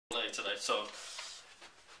late today, so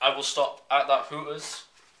I will stop at that Hooters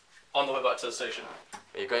on the way back to the station.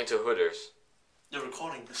 Are you going to Hooters? You're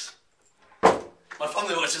recording this. My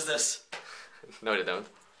family watches this. No, they don't.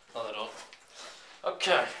 No, they don't.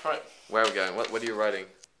 Okay, right. Where are we going? What are you writing?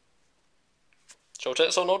 Show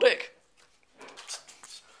tits or no dick?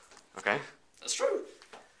 Okay. That's true.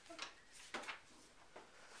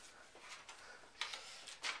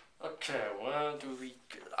 Okay, where do we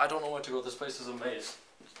go? I don't know where to go. This place is a maze.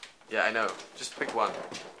 Yeah, I know. Just pick one.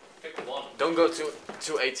 Pick one. Don't go to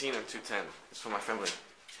 218 or 210. It's for my family.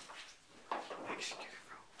 Executive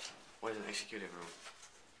room. What is an executive room?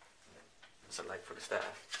 What's it like for the staff?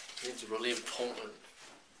 It's really important.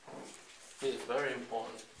 It's very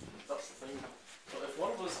important. That's the thing. But if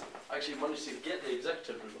one of us actually managed to get the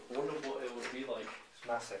executive room, I wonder what it would be like. It's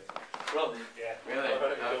massive. Really? Yeah. Really?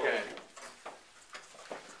 Okay.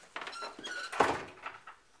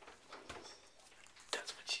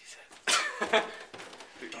 That's what she said.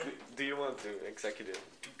 Do you want to executive?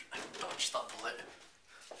 Dude, I dodged that bullet.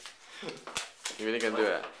 You really gonna do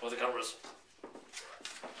it? Where are the cameras?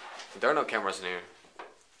 There are no cameras in here.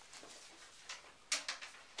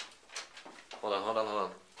 Hold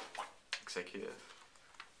on. Executive.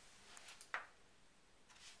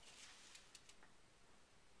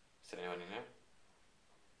 Is there anyone in here?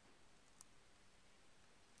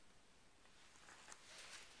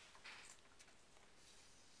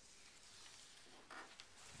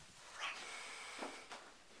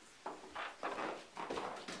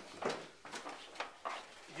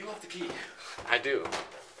 You have the key. I do.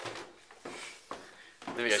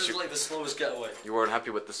 Maybe This is like the slowest getaway. You weren't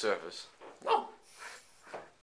happy with the service.